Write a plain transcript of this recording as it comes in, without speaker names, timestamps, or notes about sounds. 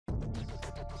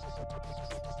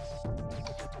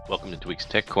Welcome to Dweek's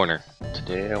Tech Corner.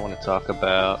 Today I want to talk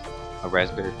about a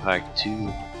Raspberry Pi 2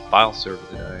 file server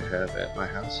that I have at my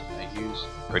house and I use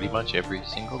pretty much every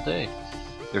single day.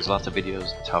 There's lots of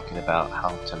videos talking about how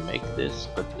to make this,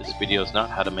 but this video is not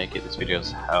how to make it. This video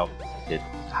is how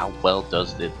well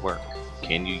does it work?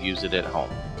 Can you use it at home?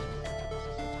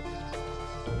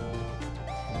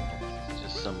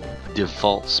 Just some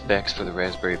default specs for the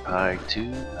Raspberry Pi 2.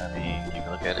 I mean, you can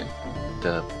look at it.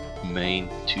 The main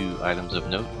two items of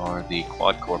note are the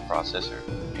quad-core processor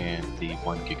and the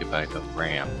 1 GB of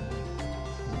RAM.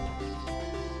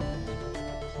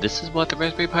 This is what the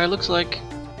Raspberry Pi looks like.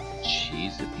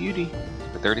 She's a beauty.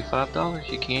 For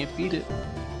 $35, you can't beat it.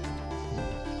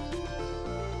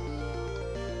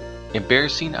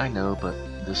 Embarrassing, I know, but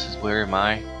this is where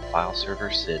my file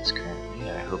server sits currently.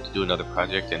 I hope to do another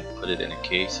project and put it in a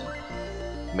case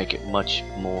and make it much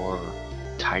more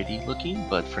tidy looking,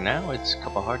 but for now it's a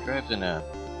couple hard drives and a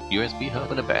USB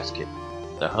hub and a basket.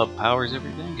 The hub powers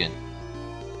everything and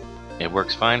it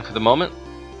works fine for the moment.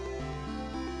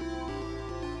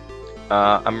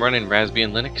 I'm running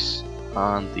Raspbian Linux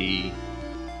on the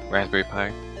Raspberry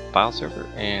Pi file server,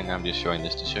 and I'm just showing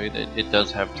this to show you that it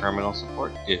does have terminal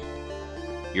support if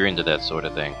you're into that sort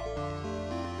of thing.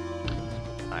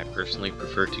 I personally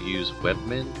prefer to use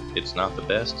Webmin. It's not the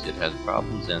best, it has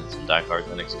problems, and some diehard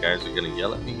Linux guys are going to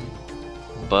yell at me.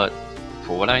 But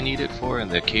for what I need it for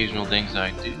and the occasional things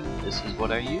I do, this is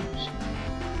what I use.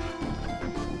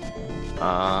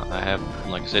 I have,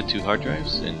 like I said, 2 hard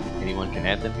drives, and anyone can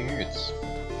add them here. It's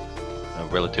a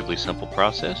relatively simple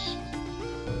process.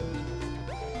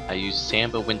 I use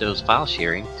Samba Windows file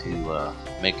sharing to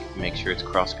make sure it's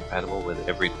cross-compatible with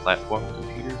every platform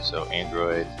computer, so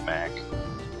Android, Mac,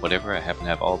 whatever. I happen to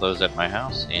have all those at my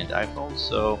house, and iPhone,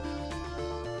 so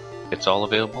it's all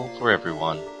available for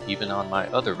everyone, even on my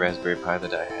other Raspberry Pi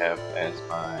that I have as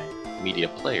my media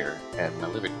player at my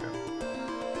living room.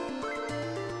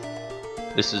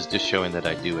 This is just showing that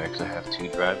I do actually have 2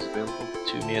 drives available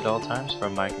to me at all times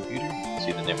from my computer. You can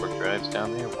see the network drives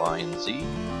down there, Y and Z,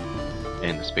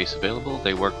 and the space available.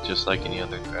 They work just like any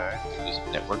other drive, they're just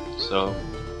networked, so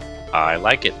I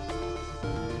like it.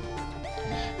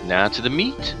 Now to the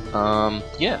meat.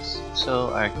 Yes,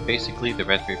 so basically the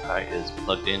Raspberry Pi is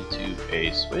plugged into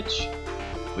a switch,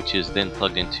 which is then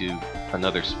plugged into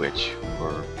another switch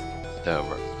for the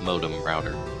modem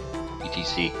router,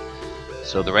 etc.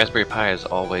 So the Raspberry Pi is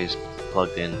always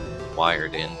plugged in,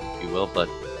 wired in, if you will, but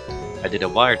I did a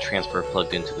wire transfer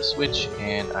plugged into the switch,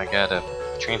 and I got a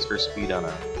transfer speed on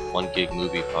a 1 gig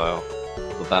movie file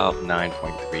of about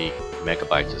 9.3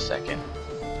 megabytes a second.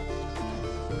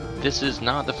 This is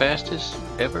not the fastest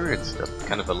ever. It's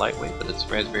kind of a lightweight, but it's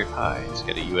Raspberry Pi. It's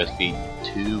got a USB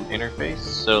 2 interface,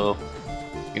 so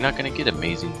you're not going to get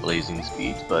amazing blazing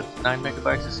speeds, but 9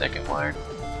 megabytes a second wired,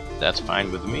 that's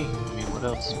fine with me. I mean, what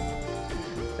else?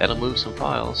 That'll move some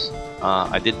files.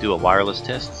 I did do a wireless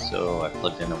test, so I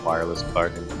plugged in a wireless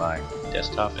card into my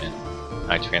desktop and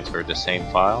I transferred the same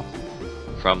file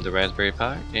from the Raspberry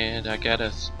Pi, and I got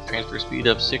a transfer speed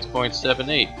of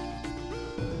 6.78.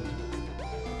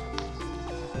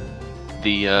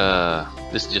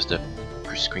 This is just a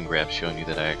screen grab showing you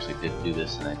that I actually did do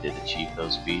this and I did achieve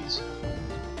those speeds.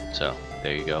 So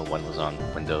there you go. One was on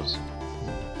Windows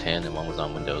 10 and one was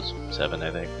on Windows 7,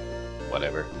 I think.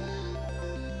 Whatever.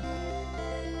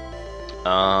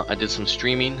 I did some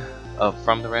streaming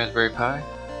from the Raspberry Pi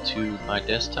to my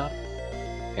desktop,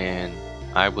 and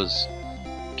I was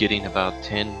getting about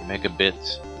 10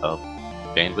 megabits of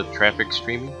bandwidth traffic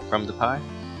streaming from the Pi.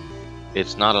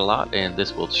 It's not a lot, and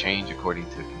this will change according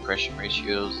to compression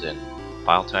ratios and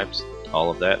file types, all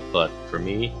of that, but for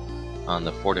me, on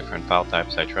the 4 different file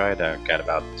types I tried, I got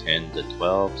about 10 to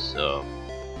 12, so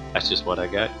that's just what I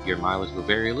got. Your mileage will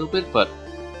vary a little bit, but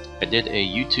I did a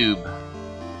YouTube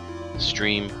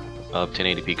stream of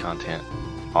 1080p content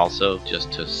also, just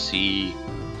to see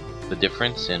the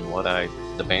difference in what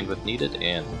the bandwidth needed,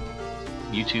 and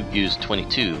YouTube used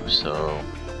 22, so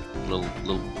a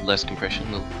little less compression,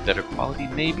 a little better quality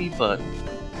maybe, but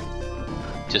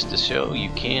just to show you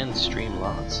can stream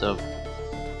lots of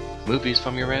movies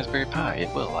from your Raspberry Pi.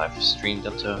 It will. I've streamed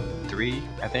up to 3,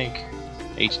 I think,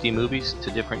 HD movies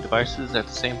to different devices at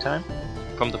the same time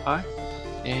from the Pi,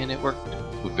 and it worked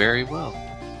very well.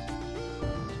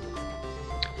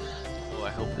 So I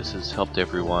hope this has helped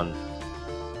everyone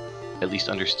at least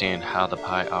understand how the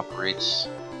Pi operates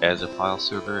as a file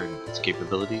server and its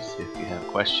capabilities. If you have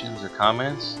questions or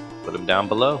comments, put them down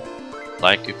below.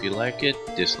 Like if you like it,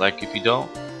 dislike if you don't.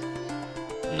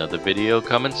 Another video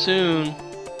coming soon.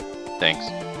 Thanks.